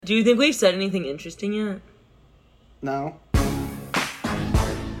Do you think we've said anything interesting yet? No.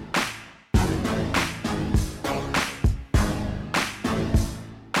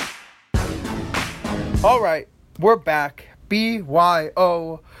 All right, we're back.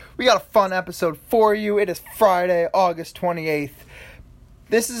 BYO. We got a fun episode for you. It is Friday, August 28th.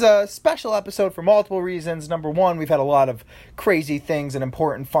 This is a special episode for multiple reasons. Number one, we've had a lot of crazy things and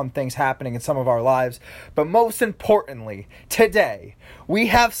important fun things happening in some of our lives. But most importantly, today, we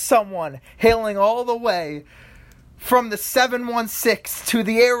have someone hailing all the way from the 716 to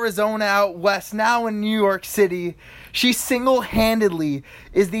the Arizona out west, now in New York City. She single-handedly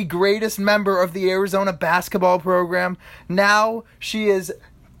is the greatest member of the Arizona basketball program. Now she is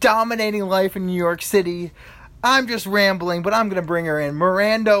dominating life in New York City. I'm just rambling, but I'm going to bring her in.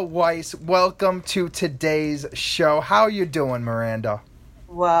 Miranda Weiss, welcome to today's show. How you doing, Miranda?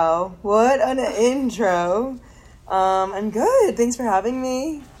 Wow, what an intro. I'm good. Thanks for having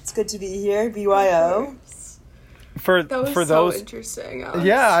me. It's good to be here. BYO. That was for so those, interesting, Alex.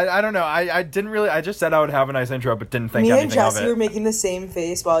 Yeah, I don't know. I didn't really. I just said I would have a nice intro, but didn't think Me anything and of Jesse it. were making the same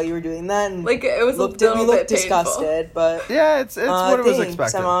face while you were doing that, and Like, it was we looked bit disgusted, but Yeah, it's what it was thanks.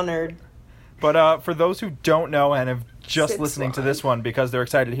 expected. I'm honored. But for those who don't know and have just Sit listening to slide. this one because they're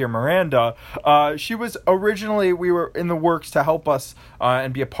excited to hear Miranda, she was originally, we were in the works to help us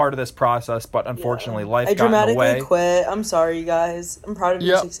and be a part of this process, but unfortunately life I got in the dramatically way. quit. I'm sorry, you guys. I'm proud of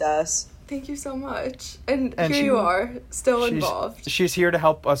your Yep. success. Thank you so much. And And here she- you are, still involved. She's here to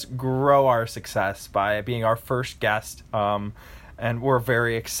help us grow our success by being our first guest. And we're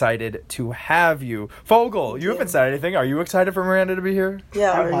very excited to have you. Fogel, you haven't said anything. Are you excited for Miranda to be here?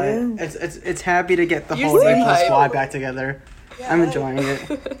 Yeah, I'm are you? hyped. It's happy to get the You whole seem Rachel hyped. squad back together. I'm enjoying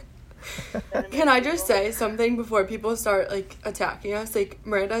it. Can I just say something before people start, like, attacking us? Like,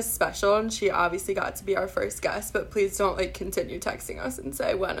 Miranda's special, and she obviously got to be our first guest, but please don't, like, continue texting us and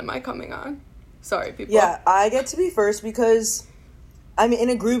say, when am I coming on? Sorry, people. Yeah, I get to be first because I'm in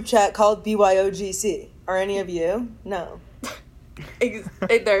a group chat called BYOGC. Are any of you? No.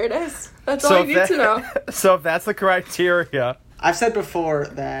 There it is. That's all you need to know. So if that's the criteria, I've said before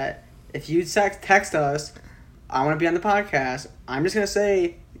that if you text us, I want to be on the podcast, I'm just going to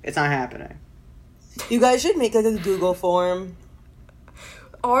say it's not happening. You guys should make like a Google form.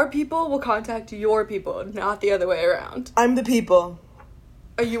 Our people will contact your people, not the other way around. I'm the people.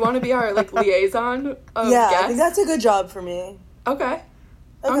 You want to be our, like, liaison of Yeah, guests? I think that's a good job for me. Okay.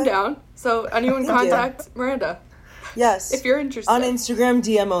 I'm Okay. down. So anyone Thank you. contact Miranda Yes. if you're interested. On Instagram,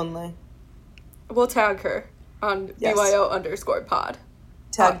 DM only. We'll tag her on Yes. BYO_pod.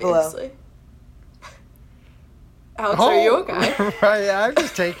 Tag below. Obviously. Alex, are you okay? Right, I'm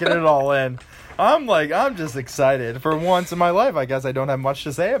just taking it all in. I'm just excited. For once in my life, I guess I don't have much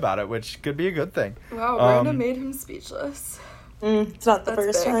to say about it, which could be a good thing. Wow, Miranda made him speechless. It's not the That's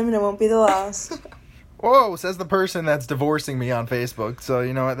first big. time and it won't be the last. Whoa, says the person that's divorcing me on Facebook. So,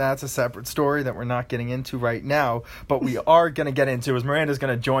 you know what? That's a separate story that we're not getting into right now. But we are going to get into is Miranda's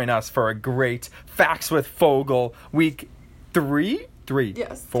going to join us for a great Facts with Fogel week 3? 3.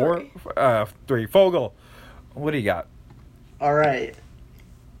 Yes, 4? 3. Fogel, what do you got? All right.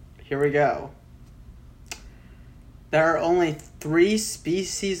 Here we go. There are only 3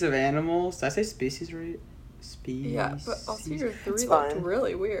 species of animals. Did I say species right? Species. Yeah, but also your 3 It's looked fine.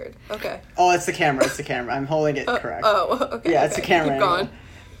 really weird. Okay. Oh, it's the camera. It's the camera. I'm holding it correct. Oh, okay. Yeah, it's okay. the camera Keep angle. going.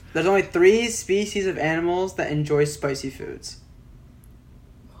 There's only 3 species of animals that enjoy spicy foods.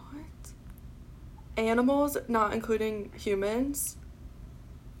 What? Animals, not including humans?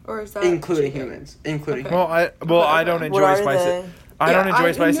 Or is that Including cheating? humans. Including Okay. Well, I don't What enjoy are spicy. they? I don't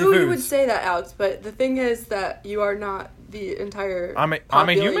enjoy spicy I knew foods. you would say that, Alex, but the thing is that you are not the entire I'm a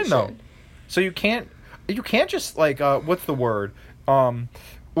human though. population. So you can't just like what's the word?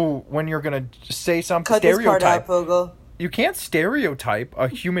 When you're gonna say something Cut this part out, stereotype, Fogel. you can't stereotype a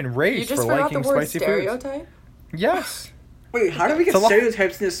human You race just for forgot liking the word spicy foods. stereotype? Yes. Wait, how do we get It's a lot-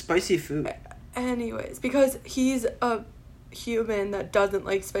 stereotypes into spicy food? Anyways, because he's a human that doesn't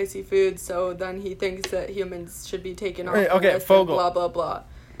like spicy food, so then he thinks that humans should be taken off Wait, the okay, list Fogel. and blah, blah, blah.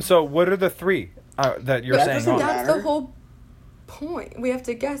 So what are the 3 that you're That saying? doesn't on? matter. That's the whole point. We have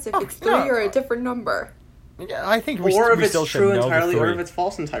to guess if Oh, it's 3 no. or a different number. Yeah, I think we, Or if we it's still should true know entirely, the or 3. if it's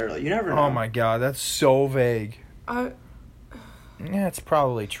false entirely. You never know. Oh my god, that's so vague. I'm Yeah, it's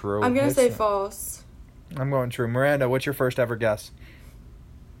probably true. gonna It's- say false. I'm going true. Miranda, what's your first ever guess?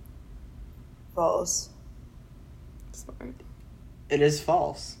 False. Smart. It is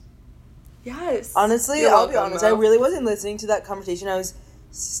false. Yes. Honestly, You're I'll be welcome, honest. I Mo. really wasn't listening to that conversation. I was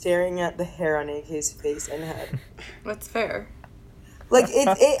staring at the hair on AK's face and head. That's fair. Like I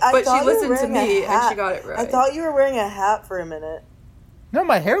But she thought you were listened to wearing a me and hat. she got it right. I thought you were wearing a hat for a minute. No,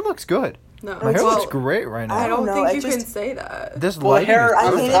 my hair looks good. No. My hair Well, looks great right now. I don't know, think it you just- can say that. This Well, the lighting hair is on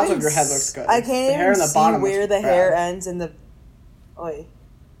the perfect. top of your head looks good. I The can't hair even on the see bottom where looks the hair bad. ends and the. Oi.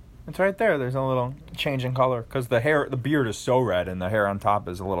 It's right there. There's a little change in color because the beard is so red and the hair on top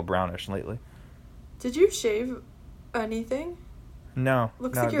is a little brownish lately. Did you shave anything? No,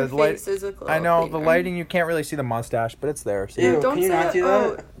 Looks no, like your the light- face is a little I know the cleaner. lighting. You can't really see the mustache, but it's there. So. Ew. Don't Can you say not it. do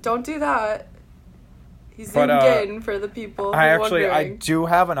Oh, that? don't do that. He's But, zoomed in for the people. I who are actually, I wondering. do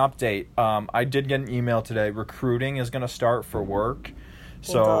have an update. I did get an email today. Recruiting is going to start for work.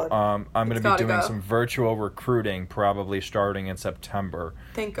 So God. I'm going It's to be gotta doing go. some virtual recruiting probably starting in September.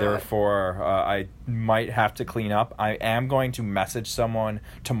 Thank God. Therefore, I might have to clean up. I am going to message someone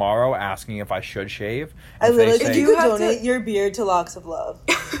tomorrow asking if I should shave. I If they literally say- think you You could have to- donate your beard to Locks of Love.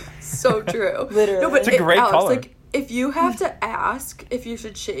 So true. Literally. No, but It's a great Alex, color. Like, if you have to ask if you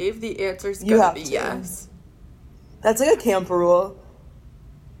should shave, the answer's You gonna have be to. yes. That's like a camp rule.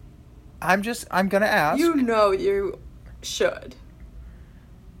 I'm going to ask. You know you should.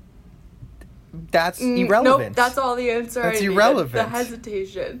 That's irrelevant. Nope, that's all the answer. That's I needed. irrelevant. The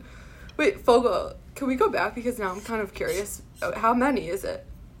hesitation. Wait, Fogel, can we go back because now I'm kind of curious. How many is it?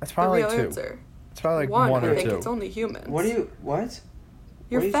 It's The probably real like two. answer. It's probably like One. one I or think two. it's only humans. What? Your What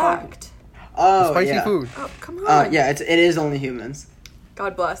are you fact. Oh, Spicy yeah. food. Oh, come on. Yeah, it is only humans.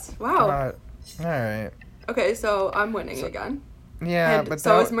 God bless. Wow. All right. Okay, so I'm winning again. Yeah, And but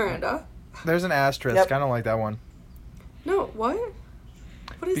so that- is Miranda. there's an asterisk. Yep. I don't like that one No, what?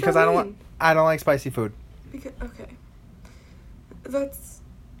 What does because that I don't mean? I don't like spicy food. Okay. That's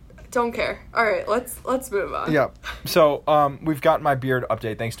don't care. All right, let's move on. Yeah. So we've got my beard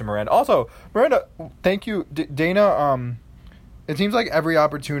update thanks to Miranda. Also, Miranda, thank you, Dana. It seems like every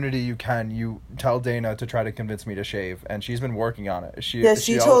opportunity you can, you tell Dana to try to convince me to shave, and she's been working on it.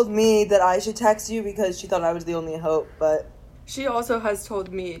 She told me that I should text you because she thought I was the only hope, but She also has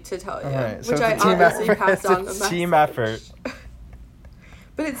told me to tell you, All right, so which it's I a team obviously effort. passed It's a on the team message. effort.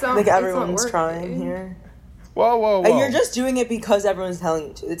 But it's I not. think it's not everyone's trying working. here. Whoa. And you're just doing it because everyone's telling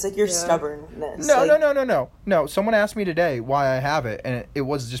you to. It's like your Yeah. stubbornness. No, like, no. Someone asked me today why I have it, and it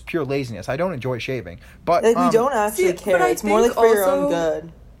was just pure laziness. I don't enjoy shaving, but Like, we don't actually See, care. but I It's more like think for your own also-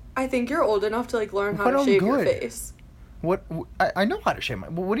 good. I think you're old enough to like learn how But to I'm shave your good. face. What I know how to shave my.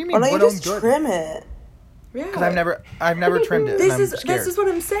 What do you mean? Why don't you what I'm just good? trim it? Yeah. Because I've never trimmed it. This and I'm is scared. this is what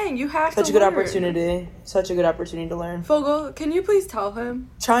I'm saying. You have Such to a good learn. opportunity. Such a good opportunity to learn. Fogel, can you please tell him?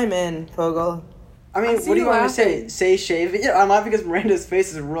 Chime in, Fogel. I mean, see what do you you want me to say? laughing. Say shave it? Yeah, I'm not because Miranda's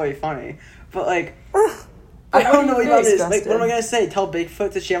face is really funny. But, like, I But don't know what what do you you want me to think? Like, what am I going to say? Tell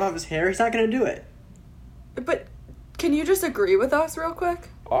Bigfoot to shave off his hair? He's not going to do it. But can you just agree with us real quick?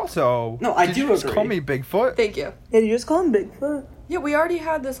 Also, No, I did do you just agree. call me Bigfoot? Thank you. Yeah, you just call him Bigfoot? Yeah, we already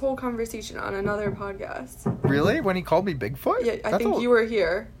had this whole conversation on another podcast. Really? When he called me Bigfoot? Yeah, I think you were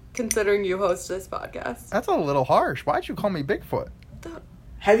here, considering you host this podcast. That's a little harsh. Why'd you call me Bigfoot?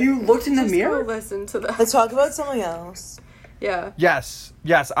 Have you looked in the Just mirror? go listen to that. Let's talk about something else. Yeah. Yes.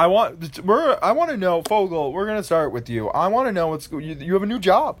 I want to know, Fogel. We're gonna start with you. I want to know you have a new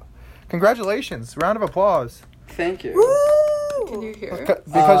job. Congratulations! Round of applause. Thank you. Woo! Can you hear?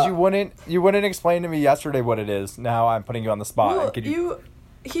 Because you wouldn't explain to me yesterday what it is. Now I'm putting you on the spot. Well, Could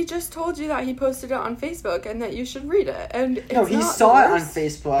he just told you that he posted it on Facebook and that you should read it. And it's No, he not saw the it on worst.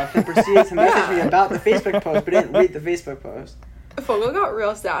 Facebook and proceeded to message me about the Facebook post, but didn't read the Facebook post. Fogel got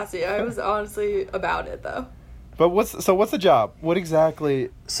real sassy. I was honestly about it though. But what's the job? What exactly?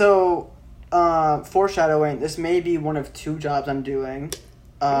 So, foreshadowing, this may be one of two jobs I'm doing.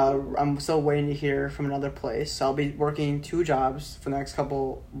 I'm still waiting to hear from another place. So I'll be working two jobs for the next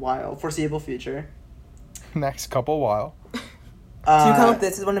foreseeable future. Next couple while. Do you count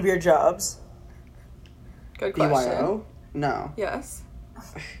this as one of your jobs? Good question. BYO? No. Yes.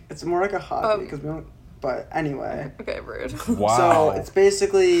 It's more like a hobby, because we don't... But anyway. Okay, rude. Wow. So, it's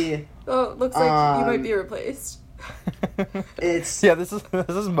basically... Oh, looks like you might be replaced. It's... Yeah, this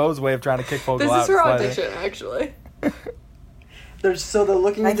is Mo's way of trying to kick Fogel This out. is her slightly. audition, actually. They're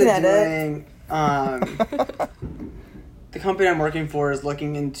looking I into can edit. doing... the company I'm working for is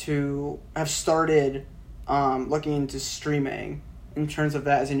looking into... have started looking into streaming in terms of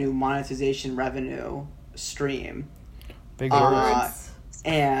that as a new monetization revenue stream. Big Uh, words.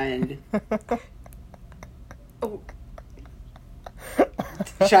 And Oh,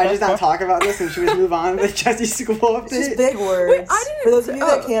 should I just not talk about this and should we just move on with Jesse's school update? It's just big words. Wait, I didn't For those of you say-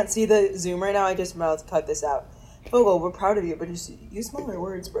 that oh. can't see the Zoom right now, I just about to cut this out. Fogel, we're proud of you, but just use smaller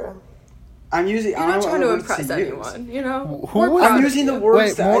words, bro. I'm using. you're I not don't trying know to what words impress use. anyone, you know? Who We're was- proud I'm of using the you. words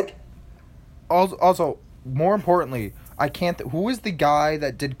Wait, that. more- Also, more importantly, who is the guy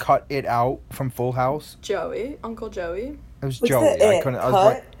that did cut it out from Full House? Joey, Uncle Joey. It was What's Joey. the I it? couldn't. I was Cut?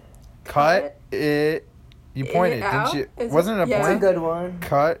 like, cut it. You pointed, It out? didn't you? Is Wasn't it a yeah. That's a point? good one.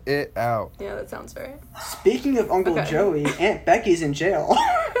 Cut it out. Yeah, that sounds right. Speaking of Uncle Okay. Joey, Aunt Becky's in jail.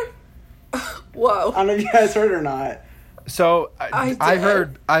 Whoa. I don't know if you guys heard or not. So I I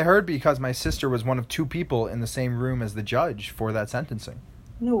did. heard because my sister was one of 2 people in the same room as the judge for that sentencing.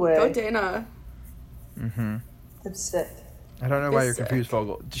 No way. Go Dana. Mm-hmm. That's sick. I don't know why Is you're sick. confused,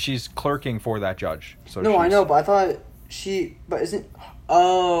 Fogel. She's clerking for that judge. So No, I she's- know, but I thought but isn't,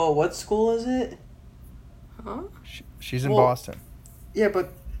 oh, what school is it? Huh? She's in Well, Boston. Yeah,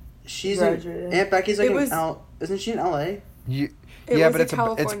 but she's Graduated. Aunt Becky's like It was- isn't she in LA? You, It yeah, was but a it's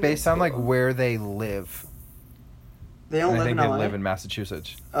California based on like school. where they live. They don't And I live think in they LA? live in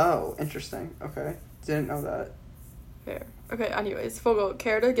Massachusetts. Oh, interesting. Okay. Didn't know that. Fair. Okay, anyways, Fogel,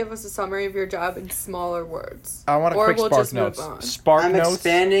 care to give us a summary of your job in smaller words? I want a Or quick we'll Spark just move Notes. on. Spark I'm Notes.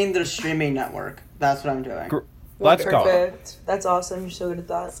 expanding the streaming network. That's what I'm doing. Gr- Let's go. Perfect. That's awesome. You're so good at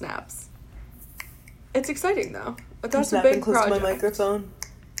that. Snaps. It's exciting though. But I'm that's a snapping big close project. to my microphone.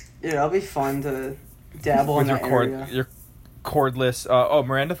 Yeah, it'll be fun to dabble With in your that cord, area. your cordless.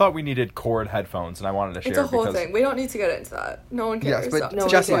 Miranda thought we needed cord headphones, and I wanted to share It's a whole because thing. We don't need to get into that. No one cares. yes, but so, No, to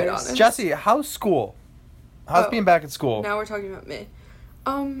be Jesse, quite honest. Jesse, how's school? How's Oh. being back at school? Now we're talking about me.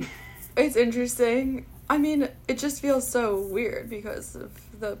 It's interesting. I mean, it just feels so weird because of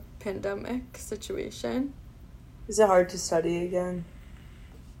the pandemic situation. Is it hard to study again?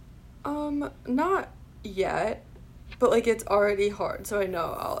 Not yet, but like it's already hard, so I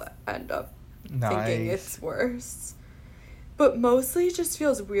know I'll end up thinking Nice. it's worse. But mostly it just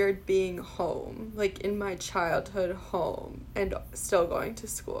feels weird being home, like in my childhood home, and still going to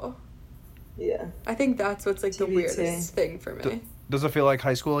school. Yeah. I think that's what's like the TBT. weirdest thing for me. Does it feel like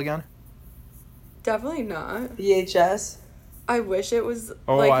high school again? Definitely not. VHS? I wish it was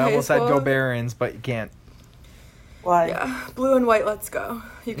Oh, like I high almost said school. go Barons, but you can't. Why? Yeah, blue and white, let's go.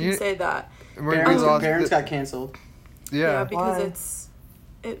 You can You- say that. Barons, lost Barons the- got canceled. Yeah, yeah. because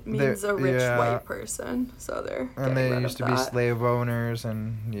Why? it means a rich yeah. white person, so they're And getting they rid used to of be that. slave owners,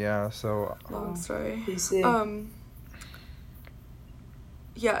 and yeah, so Long story. PC.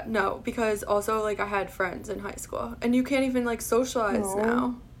 Yeah, no, because also like I had friends in high school, and you can't even like socialize No.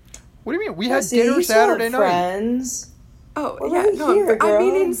 now. what do you mean? We had See, you dinner still have Saturday night. friends. Oh What yeah, about no, here, I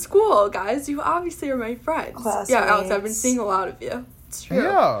mean girl? in school, guys. You obviously are my friends. Yeah, Alex, I've been Classmates. seeing a lot of you. It's true.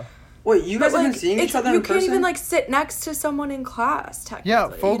 Yeah, Wait, you guys But, have been like, seeing each it's- other you in can't person? even like sit next to someone in class. Technically, yeah,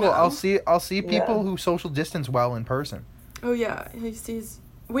 Fogel. you know? I'll see people Yeah. who social distance well in person. Oh yeah, he sees.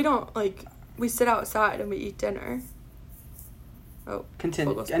 We don't like. We sit outside and we eat dinner. Oh,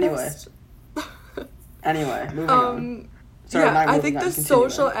 Continue. Fogel's Anyway. pissed. Anyway, moving on. Sorry, yeah, not I moving think on, the continuing.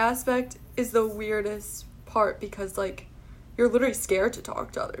 social aspect is the weirdest part because like you're literally scared to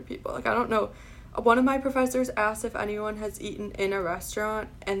talk to other people. Like I don't know. One of my professors asked if anyone has eaten in a restaurant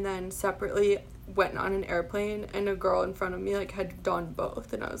and then separately went on an airplane, and a girl in front of me like had done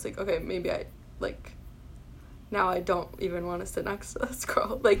both, and I was like, okay, maybe I like now I don't even want to sit next to this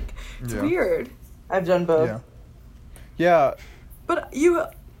girl. Like it's Yeah. weird. I've done both. Yeah. Yeah, But you,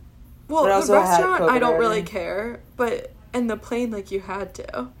 well, But the also I had restaurant I COVID don't really already. care, but in the plane, like you had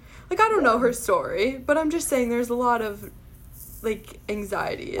to. Like I don't know her story, but I'm just saying there's a lot of like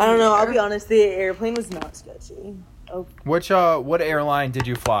anxiety. I don't know. I'll there. be honest. The airplane was not sketchy. Oh, what airline did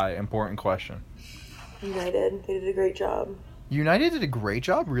you fly? Important question. United. They did a great job. United did a great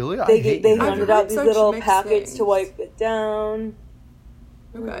job, really. I They hate they United. handed heard out these such little mixed packets to things. wipe it down.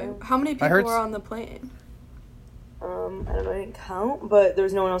 Okay, how many people heard were s- on the plane? I don't know. I didn't count, but there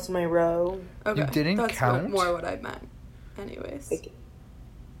was no one else in my row. Okay, didn't that's count? more what I meant. Anyways, Like,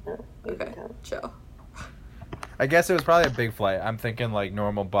 no, I didn't okay, count. chill. I guess it was probably a big flight. I'm thinking like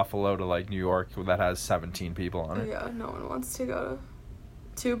normal Buffalo to like New York that has 17 people on it. Yeah, no one wants to go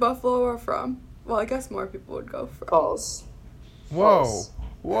to Buffalo or from. Well, I guess more people would go from. False. Whoa, False.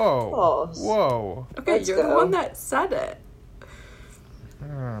 whoa, False. whoa. Okay, Let's you're the go. one that said it.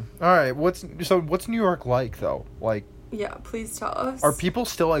 All right, what's New York like though? Like, Yeah, please tell us. are people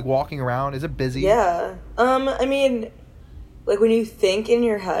still like walking around? Is it busy? Yeah. I mean, like when you think in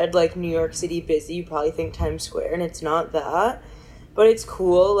your head like New York City busy, you probably think Times Square, and it's not that. But it's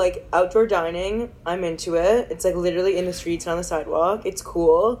cool. Like outdoor dining, I'm into it. It's like literally in the streets and on the sidewalk. It's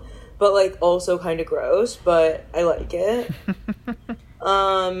cool, but like also kind of gross. But I like it.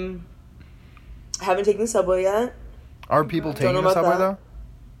 I haven't taken the subway yet. Are people Don't taking know the about subway that. though?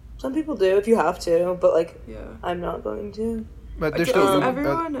 Some people do if you have to, but like Yeah. I'm not going to. But they're Does still.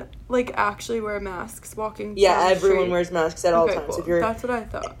 everyone like actually wear masks walking? Yeah, down the everyone street? wears masks at all Okay, times. cool. If you're That's what I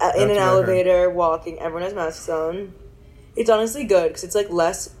thought. in That's an what I heard. elevator, walking, everyone has masks on. It's honestly good because it's like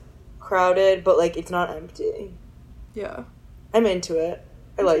less crowded, but like it's not empty. Yeah. I'm into it.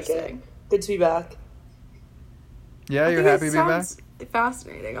 I like it. Interesting. Good to be back. Yeah, I you're think happy it to be back? sounds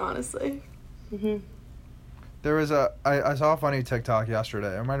fascinating, honestly. Hmm. There was I saw a funny TikTok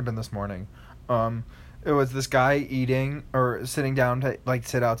yesterday. It might have been this morning. It was this guy eating or sitting down to like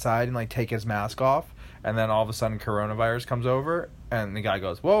sit outside and like take his mask off, and then all of a sudden coronavirus comes over, and the guy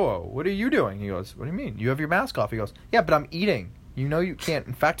goes, "Whoa, what are you doing?" He goes, "What do you mean? You have your mask off?" He goes, "Yeah, but I'm eating. You know you can't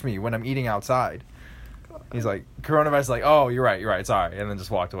infect me when I'm eating outside." He's like, coronavirus is like, "Oh, you're right, sorry," and then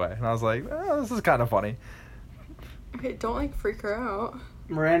just walked away. And I was like, this is kind of funny. Okay, don't like freak her out.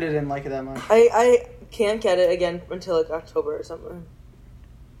 Miranda didn't like it that much. I can't get it again until like October or something.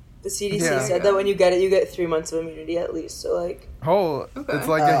 The CDC Yeah. said that when you get it, you get 3 months of immunity at least. So like, Oh, Okay. it's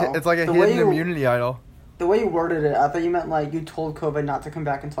like Oh. it's like a The way hidden you- immunity idol. The way you worded it, I thought you meant like you told COVID not to come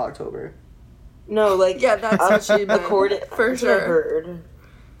back until October. no, like Yeah, that's what she meant. according For that's what I sure. heard.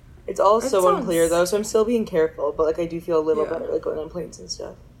 It's all That so sounds- unclear though, so I'm still being careful. But like, I do feel a little Yeah. better like going on planes and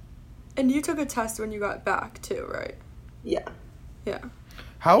stuff. And you took a test when you got back too, right? Yeah, Yeah.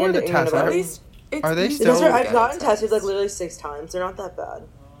 How are And the the tests? At antibiotics. least it's Are they easy still- those to are, I've get gotten a tested like test. literally 6 times. They're not that bad.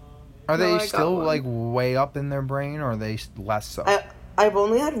 Are No, they I got still one. like way up in their brain, or are they less so? I've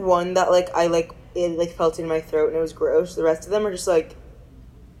only had one that like I like it like felt in my throat and it was gross. The rest of them are just like,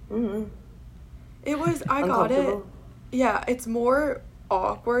 It was I got it. uncomfortable. Yeah, it's more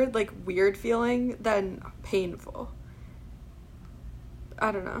awkward, like weird feeling than painful.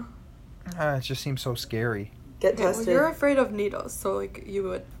 I don't know. It just seems so scary. Get Well, tested. you're afraid of needles, so like you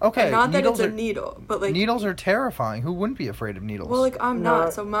would. Okay, and not that needles it's a are- needle, but like Needles are terrifying. Who wouldn't be afraid of needles? well, like I'm No.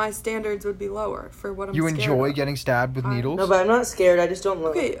 not, so my standards would be lower for what I'm. you scared enjoy of. getting stabbed with I- needles? No, but I'm not scared. I just don't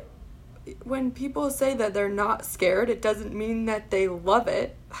look. Okay, when people say that they're not scared, it doesn't mean that they love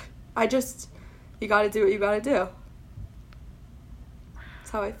it. I just, you gotta do what you gotta do.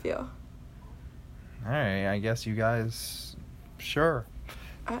 That's how I feel. All right, I guess you guys, sure.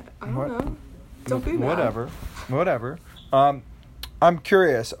 I don't What- know. Don't be mad. Whatever. I'm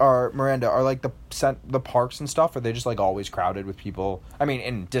curious. Miranda, are like the parks and stuff? Are they just like always crowded with people? I mean,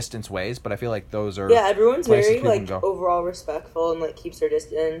 in distance ways, but I feel like those are. Yeah, everyone's places very people like can go. overall respectful and like keeps their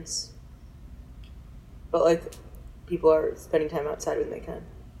distance. But like, people are spending time outside when they can.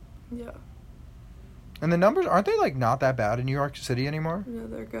 Yeah, And the numbers aren't they like not that bad in New York City anymore? no,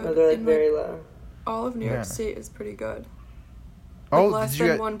 they're good. No, they're like And, very low. all of New Yeah. York State is pretty good. Oh, Like less did you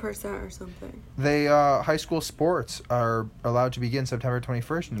than get? 1% or something. They high school sports are allowed to begin September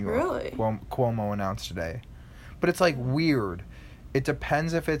 21st in New York. Really? Cuomo announced today, but it's like weird. It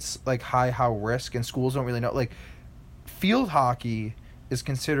depends if it's like how risk, and schools don't really know. Like field hockey is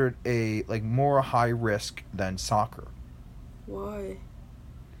considered a like more high risk than soccer. Why?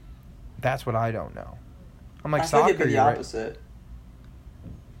 That's what I don't know. I'm like I feel like soccer. it'd be the You're right. opposite.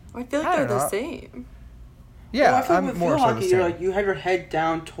 I feel I like they're don't the know. same. Yeah, Well, I feel like I'm with more field so hockey, the you're same. like you have your head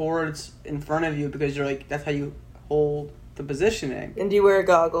down towards in front of you because you're like that's how you hold the positioning. And do you wear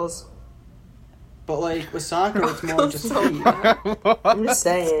goggles? But like with soccer, it's more Goggles just so feet. I'm just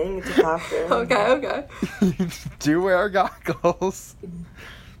saying, it's a factor. Okay. Do wear goggles.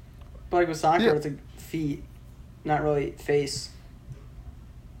 But like with soccer, Yeah. it's like feet, not really face.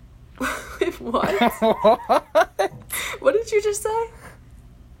 Wait, what? What? What did you just say?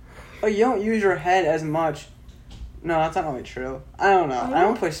 Oh, you don't use your head as much. No, that's not really true. I don't know. I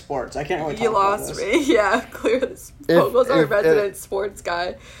don't play sports. I can't really talk You about lost this. me. Yeah, clearly. Fogel's our if- resident sports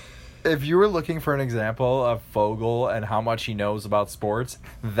guy. If you were looking for an example of Fogel and how much he knows about sports,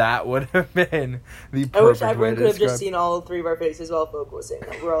 that would have been the perfect I wish way everyone to could have describe. just seen all three of our faces while Folk was saying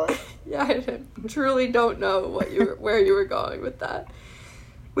that. We're all like, Yeah, I truly don't know where you were going with that.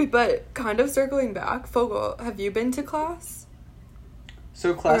 Wait, but kind of circling back, Fogel, have you been to class?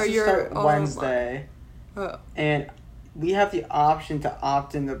 So classes you're start all Wednesday, Oh, and we have the option to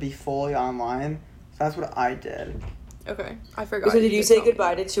opt in to be fully online. So that's what I did. okay. I forgot. so did you say tell me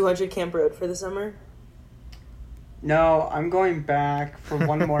goodbye that. to 200 Camp Road for the summer? No, I'm going back for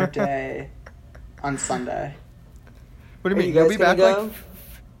one more day on Sunday. What do Are you mean? you You'll guys be back gonna like?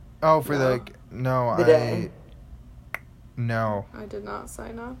 Oh, for No. no, The day. no, I did not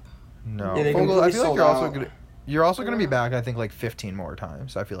sign up. no. Yeah, they Fogel, I completely feel like sold you're also out. gonna. You're also gonna be Yeah. back, I think, like 15 more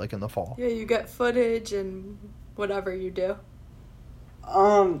times. I feel like in the fall. Yeah, you get footage and whatever you do.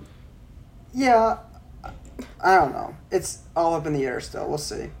 Yeah, I don't know. It's all up in the air still. We'll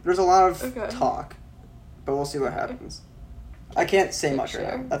see. There's a lot of Okay. talk, but we'll see what happens. I can't say Big much right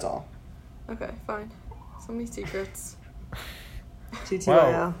share. now. That's all. Okay, fine. So many secrets. TTYL.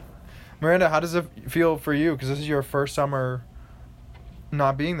 Wow. Miranda, how does it feel for you? Because this is your first summer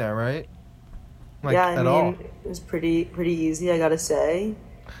not being there, right? Like, yeah, I at mean, all. it was pretty easy, I gotta say.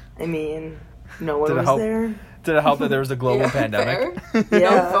 I mean, no one Did it was help? there. Did it help that there was a global pandemic? fair.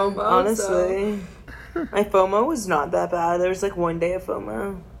 Yeah, FOMO, honestly. My FOMO was not that bad. There was like one day of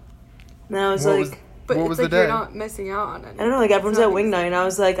FOMO. And I was What like, was- But What it's was like the you're day? not missing out on anything. I don't know, like everyone's It's at not wing night, and I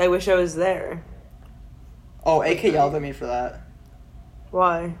was like, I wish I was there. Oh, AK yelled at me for that.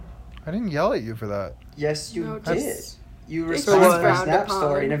 Why? I didn't yell at you for that. Yes, you No, did. just- You It's responded just to a frowned snap upon.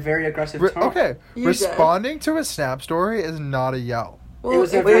 story in a very aggressive Re- tone. okay, You responding to a snap story is not a yell. Well, It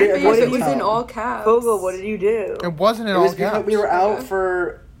was a it very would be if aggressive it was in tone. all caps. Fogel, what did you do? It wasn't in It all was because caps. we were out Okay.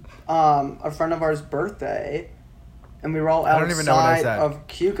 for a friend of ours' birthday, and we were all I don't even know what I outside said. of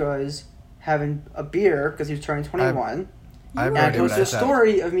Cuca's having a beer because he was turning 21. I have no And idea it was what I the said.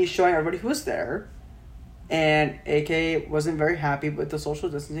 story of me showing everybody who was there. And AK wasn't very happy with the social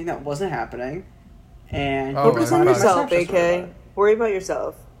distancing that wasn't happening. And Oh, Focus I on thought- yourself, Snapchat story AK. about it. Worry about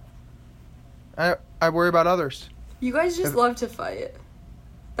yourself. I worry about others. You guys just If- love to fight.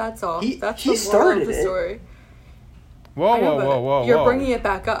 That's all. He- That's he the moral started of the it. story. Whoa, I know, whoa, but whoa, whoa, You're whoa. bringing it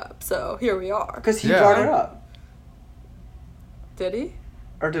back up, so here we are. Because he Yeah. brought it up. Did he?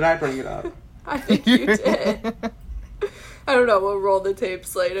 Or did I bring it up? I think you did. I don't know. We'll roll the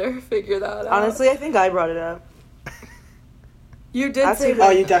tapes later. Figure that out. Honestly, I think I brought it up. you did I'll say take- that.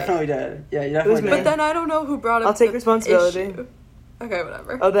 Oh, you definitely did. Yeah, you definitely me. did. But then I don't know who brought up. I'll take the responsibility. issue. Okay,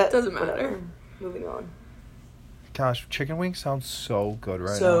 whatever. Oh, that doesn't matter. whatever. Moving on. Gosh, chicken wings sounds so good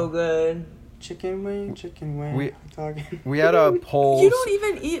right so now. good. Chicken wing, chicken wing. We- I'm talking. We had a poll. You don't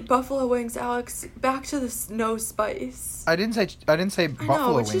even eat buffalo wings, Alex. Back to the no spice. I didn't say I buffalo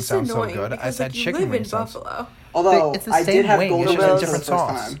know, it's wings just sound so annoying good. I because, said like, you chicken live in wings sounds. Buffalo. Although, It's the I same did have wing, golden it's just a wings different for the first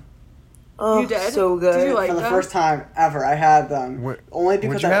sauce. time. Oh, You did? so good. Did you like For the them? first time ever, I had them. What- Only what'd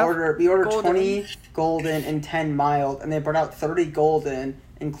because you have? we ordered Golden. 20 golden and 10 mild, and they brought out 30 golden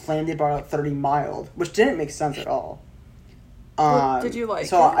and claimed they brought out 30 mild, which didn't make sense at all. Well, did you like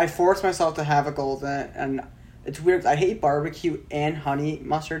So it? I forced myself to have a golden, and it's weird. I hate barbecue and honey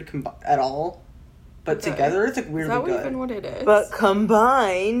mustard at all, but Okay. together it's like Is weirdly that good. even what it is? But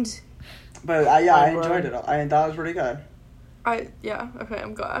combined, But I Mind enjoyed blown. it. I thought it was pretty good. Okay,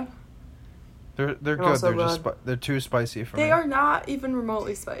 I'm glad. They're good. also They're just glad. they're too spicy for me. They are not even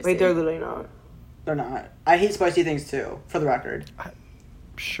remotely spicy. wait, they're literally not. They're not. I hate spicy things too, for the record.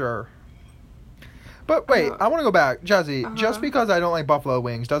 Sure. But wait, Uh-huh. I want to go back, Jazzy. Uh-huh. Just because I don't like buffalo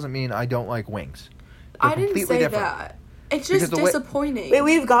wings doesn't mean I don't like wings. They're I didn't completely say different. that. It's Because just the way- disappointing. Wait,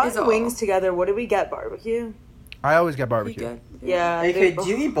 we've is gotten all. wings together. What did we get? Barbecue? I always get You barbecue. good? Yeah. AK, do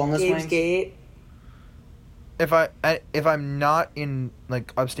you eat boneless Gabe's wings? Gate. If I'm not in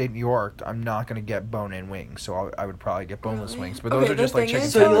like upstate New York, I'm not gonna get bone-in wings. So I would probably get boneless Really? wings. But those Okay, are the just like thing chicken.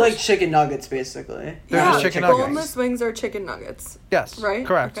 is, So you though- like chicken nuggets, basically. They're Yeah, just chicken nuggets. boneless wings are chicken nuggets, Yes, right?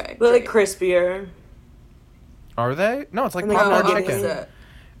 correct. Okay, They're like great. crispier. Are they? No, it's like And they popcorn got chicken. onions. opposite.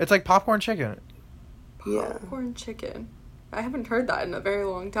 It's like popcorn chicken. Yeah. Popcorn chicken. I haven't heard that in a very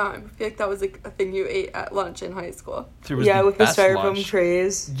long time. I feel like that was like a thing you ate at lunch in high school. It was Yeah, the with the best styrofoam lunch.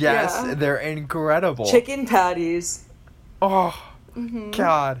 trays. Yes, Yeah. they're incredible. Chicken patties. Oh Mm-hmm.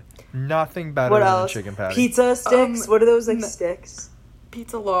 God, nothing better What than else? a chicken patty. Pizza sticks. What are those like m- sticks?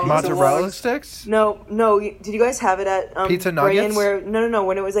 Pizza logs. Mozzarella logs. sticks. No. Did you guys have it at Pizza Brian nuggets? Where no,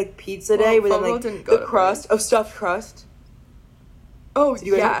 when it was like pizza Well, day, where then Fogo like didn't go the to crust, stuffed crust. Oh, Did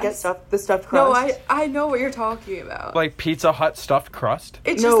you guys yes. get the stuffed crust? No, I know what you're talking about. Like Pizza Hut stuffed crust.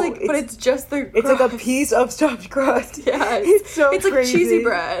 It's No, just like, but it's just the. It's like a crust. piece of stuffed crust. Yeah, it's so it's like crazy. cheesy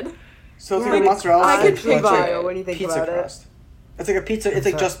bread. So it's Yeah, like a like, mozzarella I could stick, picture but it when you think pizza about it. crust. It's like a pizza. It's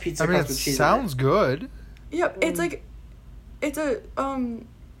like just pizza I mean, crust it with cheese. sounds good. Yep, it's like, it's a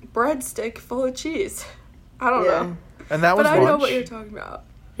breadstick full of cheese. I don't Yeah. know, And that was but I know lunch. what you're talking about.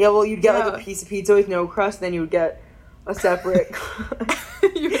 Yeah, well, you'd get like Yeah. a piece of pizza with no crust, then you would get a separate.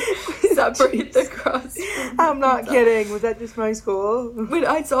 You separate the crust. from the I'm not pizza. kidding. Was that just my school? When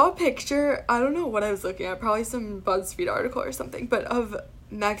I saw a picture, I don't know what I was looking at, probably some BuzzFeed article or something, but of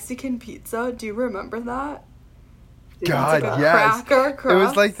Mexican pizza. Do you remember that? God, Like a yes. cracker It crust.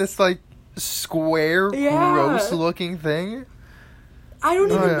 was like this like square, Yeah. gross looking thing. I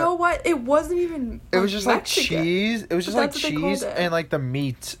don't Oh, even yeah. know what it wasn't even. It was just Mexican. like cheese. It was just But like that's what they cheese called it. and like the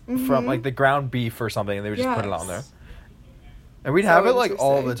meat from Mhm. like the ground beef or something, and they would just put it on there. Yes. And we'd So have it like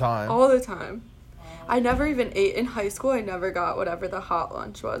all the interesting. time. All the time. I never even ate in high school. I never got whatever the hot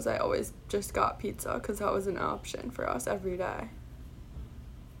lunch was. I always just got pizza because that was an option for us every day.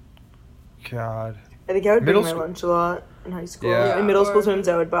 God. I think I would bring Middle my school- lunch a lot in high school. Yeah. In middle or- school times,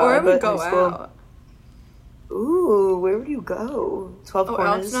 I would buy. Or I would but go high school, out. Ooh, where would you go? 12 Oh, Alex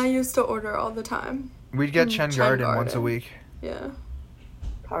Corners. and I used to order all the time. We'd get Mm, Chen Chen Garden once a Garden. week. Yeah.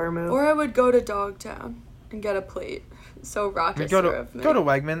 Power move. Or I would go to Dogtown and get a plate. So We Rochester go to of me.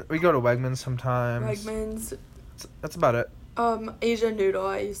 Wegmans. We go to Wegmans sometimes. Wegmans. That's about it. Asian Noodle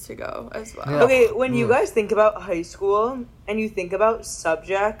I used to go as well. Yeah. Okay, when you Ugh. guys think about high school and you think about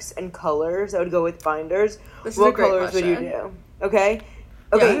subjects and colors that would go with binders, This is a what great colors would you question. do? Okay?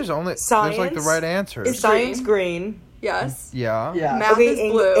 Okay, There's like the science right answers. is science green. Yes. Yeah. Yeah. Math Okay,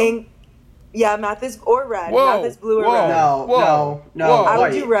 is blue. yeah, math is or red. Whoa, Math is blue or whoa. red. No, Whoa, no, whoa. I would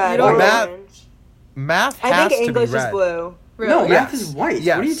white. do red You don't or Math- orange. Math I has think to English be red. is blue. Really? No, Yes. math is white.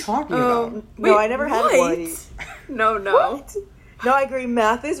 Yes. What are you talking about? No, I never had white. No. What? No, I agree.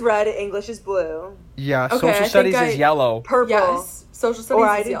 Math is red. English is blue. Yeah. Okay, I Social think studies I- is yellow. Purple Yes. Social studies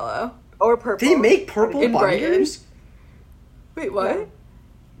I is did- yellow. or purple. They make purple In Brighton. binders? Wait, what? Yeah.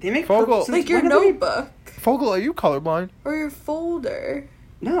 They make Fogle. purple. since Like your when did they- notebook Fogel, are you colorblind? or your folder.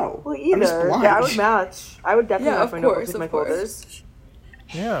 No. Well, I'm just either. blind. Yeah, I would match. I would definitely Yeah, match of my notebooks course, with my of course. folders.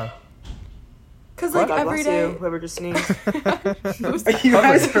 Yeah. Cause What? like God every bless you, day. whoever just sneezed. You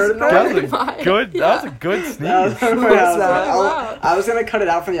guys heard That That that? was Mine. a good. Yeah. That was a good sneeze. That was- that? I was gonna cut it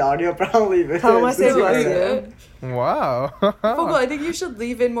out from the audio, but I'll leave it. Tell 'em I say It's bless okay. you. Wow. Fogel, I think you should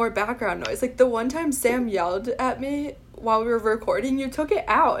leave in more background noise. Like the one time Sam yelled at me while we were recording, you took it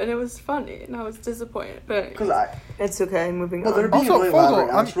out and it was funny, and I was disappointed. But anyways. Because I. It's okay. Moving No, they're on. being Also, really loud Fogel,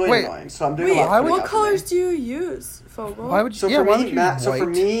 right now. It's really wait. annoying. So I'm doing Wait, a lot of what cutting out colors for do you use, Fogel? Why would you? So yeah. for Why me, would you math. use So for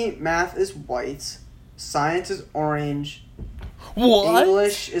white? me, math is white. Science is orange. What?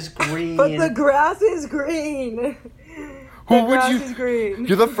 English is green. But the grass is green. Who The would grass you? is green.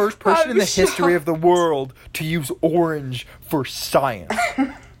 You're the first person I'm in the history of the shocked. world to use orange for science.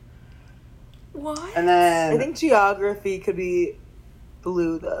 What? And then I think geography could be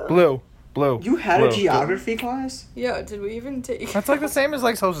blue though. Blue. you had blue. a geography class. Yeah, did we even take? That's like the same as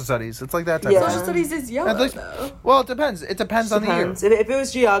like social studies. It's like that type Yeah. of Social thing. studies is yellow At least- though. Well, it depends. It depends on the year. Depends. If it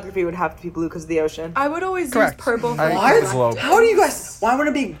was geography, it would have to be blue because of the ocean. I would always Correct. use purple for I- What? It's globe. How do you guys? Why would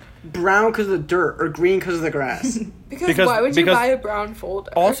it be brown because of the dirt or green because of the grass? because why would you because- buy a brown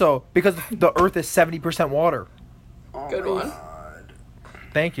folder? Also, because the Earth is 70% water. Good Oh my one. God.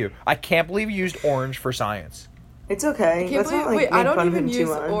 Thank you. I can't believe you used orange for science. It's okay. I can't Let's believe. not like Wait, make I don't fun of even him too use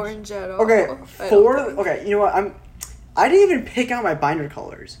much. orange at all. Okay, I don't for think. okay, you know what? I didn't even pick out my binder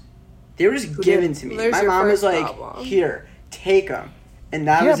colors. They were just Who given did? to me. There's My your mom was first like, problem. "Here, take them," and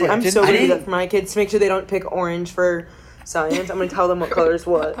that Yeah, was it. but I'm Didn't- so I gonna do didn't- that for my kids to make sure they don't pick orange for science. I'm gonna tell them what colors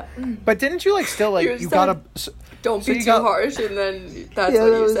what. But didn't you like still like You you said- gotta? Don't So be you too got- harsh, and then that's Yeah, what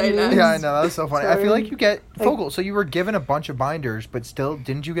that you was say mean. next. Yeah, I know that was so funny. I feel Sorry. like you get Fogel. So you were given a bunch of binders, but still,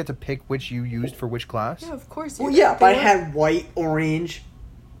 didn't you get to pick which you used for which class? Yeah, of course. You Well, did. yeah, but I They were- had white, orange,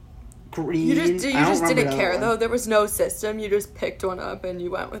 green. You I just don't didn't remember the care other though. one. There was no system. You just picked one up and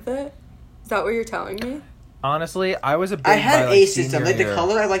you went with it. Is that what you're telling me? Honestly, I was a big. I had by, like, a system. senior Like the year.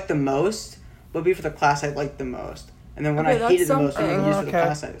 color I liked the most would be for the class I liked the most, and then when Okay, I that's hated the most, I something. would use for the Okay.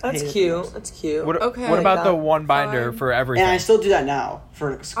 class I That's hated the cute. most. That's cute. What, Okay. what about the Like that. one binder Fine. for everything? And I still do that now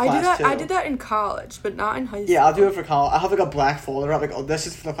for class I do that. too. I did that in college, but not in high school. Yeah, I'll do it for college. I'll have like a black folder. I'm like, oh, this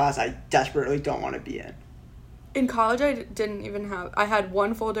is for the class I desperately don't want to be in. In college, I didn't even have. I had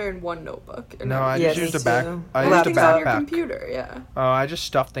one folder and one notebook. And No, I Yeah, just me used a back. too. I Well, used a things on your backpack. computer. Yeah. Oh, I just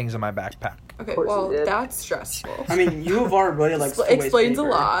stuffed things in my backpack. Okay. course you Well, did. that's stressful. I mean, U of R really likes to waste Explains a paper.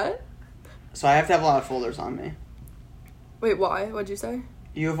 lot. So I have to have a lot of folders on me. Wait, why? What'd you say?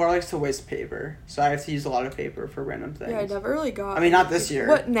 U of R likes to waste paper, so I have to use a lot of paper for random things. Yeah, I never really got. I mean, not this year.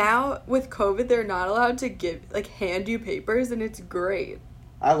 What now with COVID? They're not allowed to hand you papers, and it's great.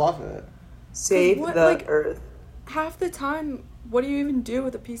 I love it. Save what, the like- earth. Half the time, what do you even do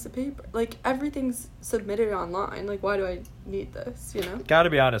with a piece of paper? Like everything's submitted online. Like why do I need this? You know. Gotta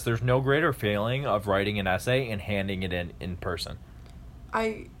be honest, there's no greater feeling of writing an essay and handing it in person.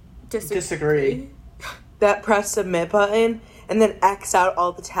 I Disagree. That press submit button and then X out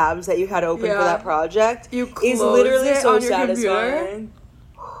all the tabs that you had open Yeah. for that project You is close literally it so on your computer. satisfying.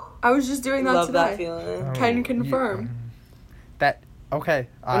 I was just doing that Love today. that feeling. Can confirm. That okay.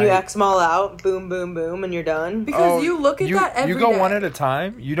 When you X them all out, boom, boom, boom, and you're done. Because you look at that every You go day. one at a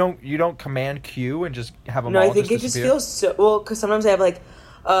time. You don't command Q and just have them No, all I think just it just disappear? feels so well because sometimes I have like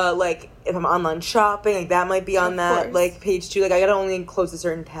if I'm online shopping, like that might be on Of that course. like page 2. Like I gotta only close a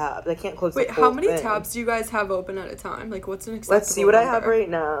certain tab. I can't close. Wait, the how whole many thing. tabs do you guys have open at a time? Like, what's an acceptable Let's see what I have number? right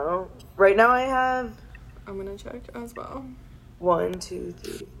now. Right now I have I'm gonna check as well. 1, 2,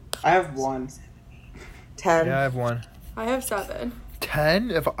 3, I have one. 10. Yeah, I have one. I have 7. 10.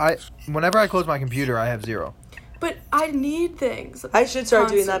 Whenever I close my computer, I have 0. But I need things. I should start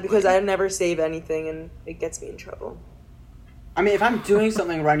doing that because I constantly. never save anything and it gets me in trouble. I mean, if I'm doing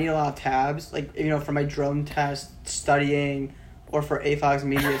something where I need a lot of tabs, like, you know, for my drone test, studying, or for AFOG's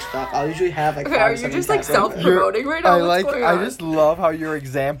media stuff, I'll usually have like Okay, 5 are to you 7 just like tabs open. self-promoting right now? What's going on? I just love how your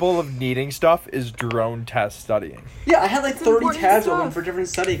example of needing stuff is drone test studying. Yeah, I had like 30 important tabs stuff. open for different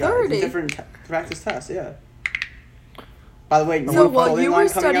study guides 30? and different practice tests, yeah. By the way, So while clothing you line were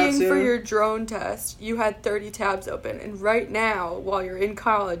coming out studying for soon? your drone test, you had 30 tabs open, and right now, while you're in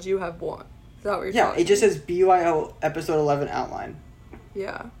college, you have 1. Is that what you're Yeah, telling it just me? says BYO episode 11 outline.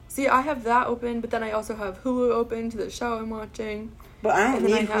 Yeah. See, I have that open, but then I also have Hulu open to the show I'm watching. But I don't And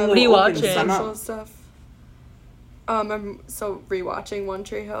then I need have Hulu What are you open, watching? so I'm social not- stuff. I'm so rewatching One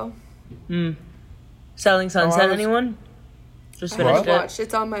Tree Hill. Selling Sunset, was- anyone? Just I finished haven't it. watched.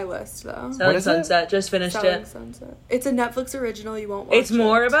 It's on my list though. Selling is it? Sunset, just finished Selling it. Sunset. It's a Netflix original. You won't watch It's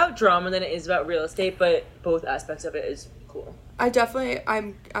more it. about drama than it is about real estate, but both aspects of it is cool. I definitely.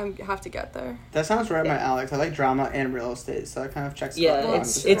 I'm have to get there. That sounds right up my alley. 'Cause I like drama and real estate, so that kind of checks. Yeah, the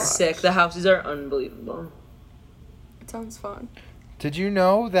it's boxes. sick. The houses are unbelievable. It sounds fun. Did you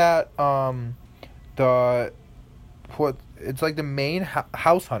know that it's like the main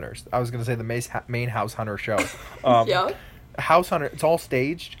House Hunters? I was gonna say the main House Hunter show. Yeah. House Hunter. It's all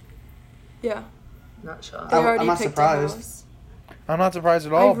staged. Yeah. Not sure. They I'm already not picked surprised. a house. I'm not surprised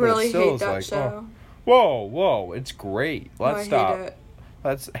at I all. But really it's still hate is that like, show. whoa, it's great. No, Let's I stop. hate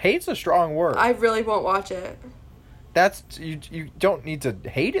it. Hate's a strong word. I really won't watch it. That's you don't need to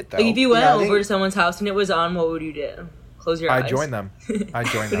hate it though. Like if you went Yeah, I over think- to someone's house and it was on, what would you do? Close your eyes. I join them. I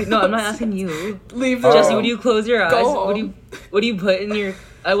join them. No, I'm not asking you. Leave Oh. Jesse, would you close your eyes? Go What do you put in your?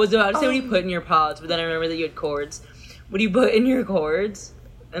 I was about to say what do you put in your pods, but then I remember that you had cords. What do you put in your cords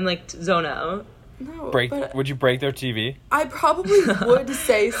and like zone out? No, Break? but Would you break their TV? I probably would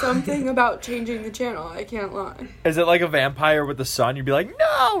say something about changing the channel. I can't lie. Is it like a vampire with the sun? You'd be like,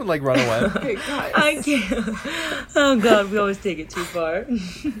 no, and like run away. Hey guys. I can't. Oh god, we always take it too far.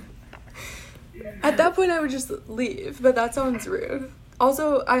 At that point, I would just leave, but that sounds rude.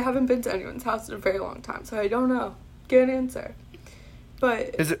 Also, I haven't been to anyone's house in a very long time, so I don't know. Get an answer.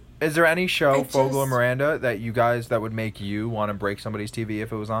 But Is there any show, I Fogel just- and Miranda, that you guys that would make you want to break somebody's TV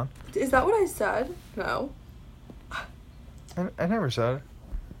if it was on? is that what I said? No. I never said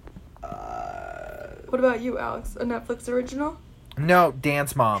it. What about you, Alex? A Netflix original? No,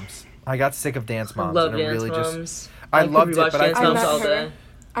 Dance Moms. I got sick of Dance I Moms. love and it Dance really Moms. I could loved it, rewatch but I Dance feel Moms all so- day.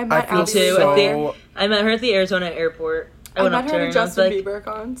 I I met feel Alex too, so... at the- I met her at the Arizona airport. I went met up to her her at a and I was Justin like, Bieber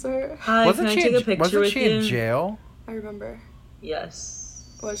concert. "Hi, wasn't can I she take a in, picture wasn't with she you?" in jail? I remember. Yes.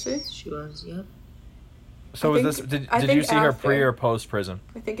 Was she? She was. Yep. So I was think- this? I Did think you see her after. pre or post prison?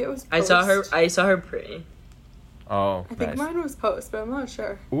 I think it was post. I saw her pre. Oh, I think nice. mine was post, but I'm not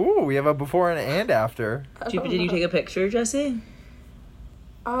sure. Ooh, we have a before and after. Did you take a picture, Jesse?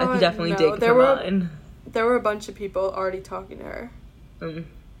 I Uh, could definitely no, dig there for were mine. There were a bunch of people already talking to her. Mm.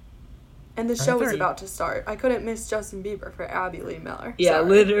 And the show was thought you- about to start. I couldn't miss Justin Bieber for Abby Lee Miller. Yeah, Sorry.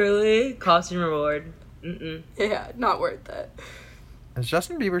 literally cost and reward. Mm-mm. Yeah, not worth it. Is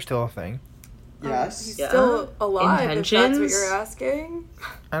Justin Bieber still a thing? Yes. He's Yeah. still alive, if that's what Intentions? you're asking.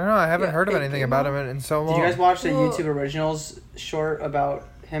 I don't know. I haven't Yeah, heard of thank anything you. about him in so long. Did you guys watch the Well- YouTube Originals short about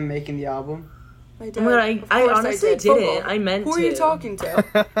him making the album? I did. Oh my God, Of I course honestly did. didn't. Football. I meant Who are you to. talking to?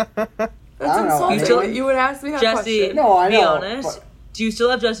 I That's don't know. insulting. You still- You would ask me that Jesse, question. No, I be know, honest. but- Do you still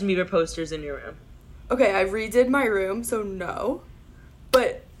have Justin Bieber posters in your room? Okay, I redid my room, so no.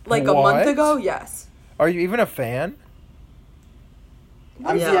 But like a What? month ago, yes. Are you even a fan?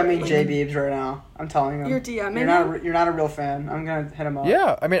 I'm Yeah, DMing like- J Beebs right now. I'm telling him. You're DMing You're not. him? You're not a real fan. I'm gonna hit him up.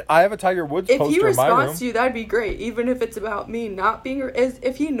 Yeah, I mean, I have a Tiger Woods If poster he in my room. responds to you, that'd be great. Even if it's about me not being,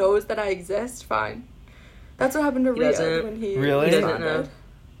 if he knows that I exist, fine. That's what happened to He Riyadh doesn't. when he Really? He doesn't responded. know.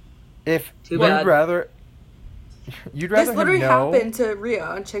 If Too you'd bad. rather, you'd rather This literally him know. happened to Rhea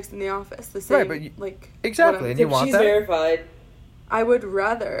on Chicks in the Office. The same, Right, but you- like Exactly, and you want She's that? verified. I would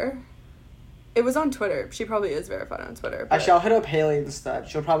rather. It was on Twitter. She probably is verified on Twitter. I but- shall hit up Haley instead.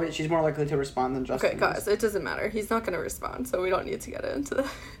 She's more likely to respond than Justin. Okay, guys, it doesn't matter. He's not gonna respond, so we don't need to get into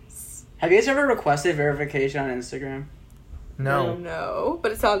this. Have you guys ever requested verification on Instagram? No. No,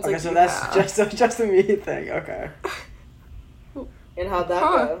 but it sounds Okay, like so you that's have. just a me thing. Okay. And how'd that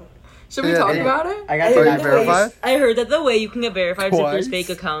Huh. go? Should we Yeah, talk yeah. about it? I got I to Are heard, you that verified? I heard that the way you can get verified is if there's Twice?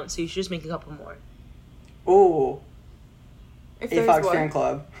 fake accounts, so you should just make a couple more. Ooh, If there's AFOX what? fan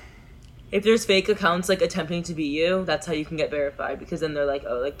club. If there's fake accounts like attempting to be you, that's how you can get verified because then they're like,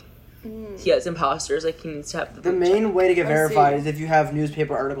 oh, like he has imposters, like he needs to have The blue main check. way to get I verified see. is if you have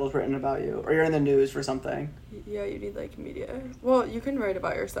newspaper articles written about you, or you're in the news for something. Yeah, you need like media. Well, you can write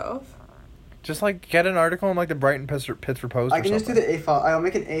about yourself. Just like get an article in like the Brighton Pittsburgh Post. I or can just do something. the AFOX. I'll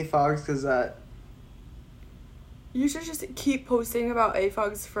make an AFOX because You should just keep posting about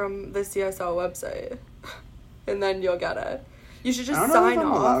AFOGs from the CSL website, and then you'll get it. You should I just don't know if sign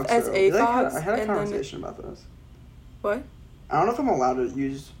I'm off allowed as to. AFOBs I had a and then conversation about this. what? I don't know if I'm allowed to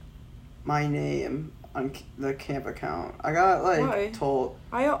use my name on the camp account. I got Why? told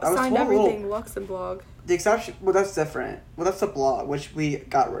I was signed told a little- everything Luxembourg. the exception. Well, that's different. Well, that's the blog, which we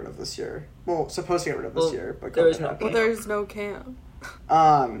got rid of this year. Well, supposed to get rid of this Well, year, but there was COVID no happened. Well, there's no camp.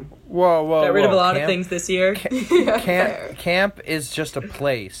 Whoa, whoa, Got rid of a whoa, lot of camp- things this year. Yeah, fair. Camp is just a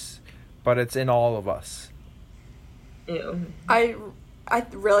place, but it's in all of us. Ew. I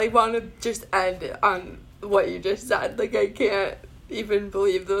really want to just end on what you just said. Like, I can't even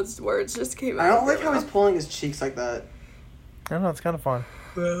believe those words just came out. I don't of like your how he's mouth. pulling his cheeks like that. I don't know, it's kind of fun.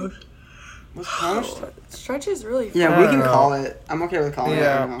 How much? Stretch is really fun. Yeah, I we don't can know. call it. I'm okay with calling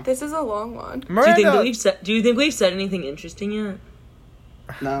Yeah. it right This is a long one. Do you think Miranda, that we've said anything interesting yet?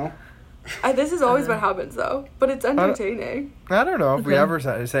 now. This is always what happens, though. But it's entertaining. I don't know if we Okay. ever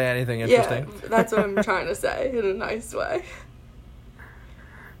say anything interesting. Yeah, that's what I'm trying to say in a nice way.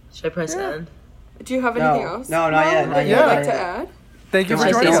 Should I press Yeah. end? Do you have No. anything else? No, not yet, not that yet, you'd not like to yet. add? Thank you Can for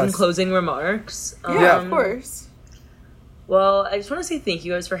Should I say joining some us. closing remarks? Yeah, of course. Well, I just want to say thank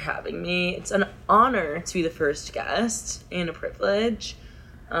you guys for having me. It's an honor to be the first guest and a privilege.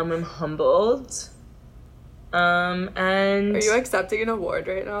 I'm humbled. And Are you accepting an award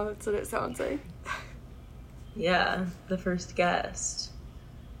right now? That's what it sounds like. yeah, the first guest.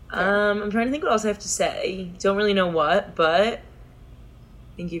 I'm trying to think what else I have to say. Don't really know what, but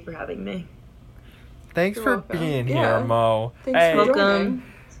thank you for having me. Thanks You're for welcome. being Yeah. here, Mo. Thanks Hey, for Welcome. joining.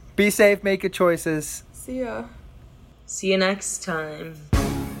 be safe, make good choices. See ya. See you next time.